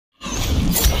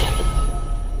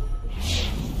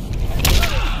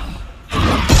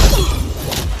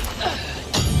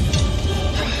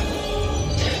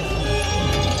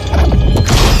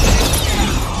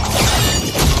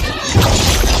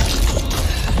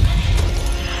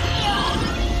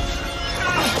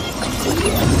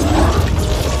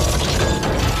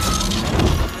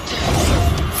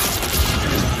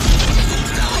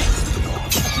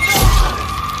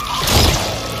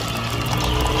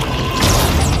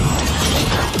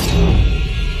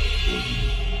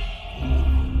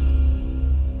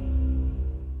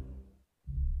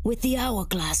With the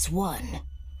hourglass won,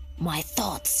 my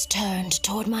thoughts turned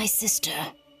toward my sister.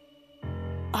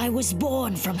 I was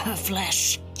born from her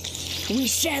flesh. We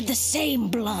shared the same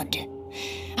blood.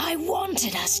 I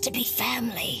wanted us to be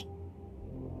family.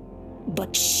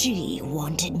 But she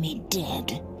wanted me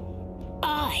dead.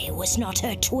 I was not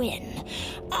her twin.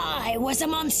 I was a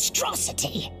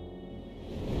monstrosity.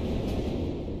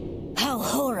 How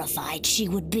horrified she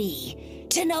would be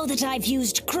to know that I've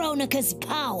used Kronika's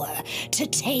power to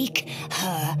take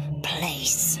her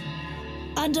place.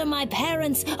 Under my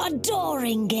parents'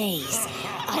 adoring gaze,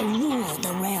 I ruled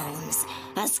the realms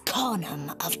as Conum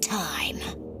of Time.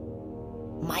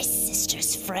 My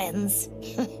sister's friends,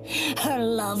 her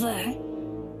lover,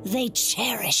 they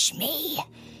cherish me.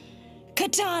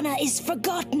 Katana is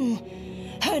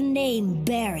forgotten, her name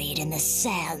buried in the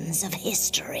sands of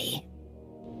history.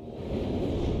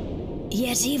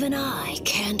 Yet even I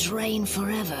can't reign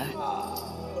forever.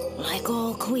 Like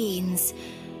all queens,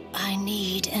 I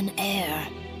need an heir.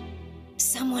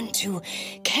 Someone to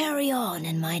carry on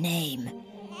in my name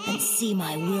and see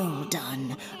my will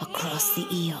done across the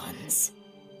eons.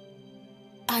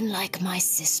 Unlike my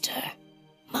sister,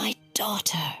 my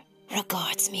daughter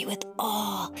regards me with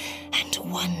awe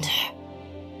and wonder.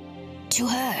 To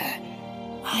her,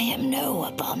 I am no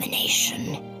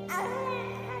abomination.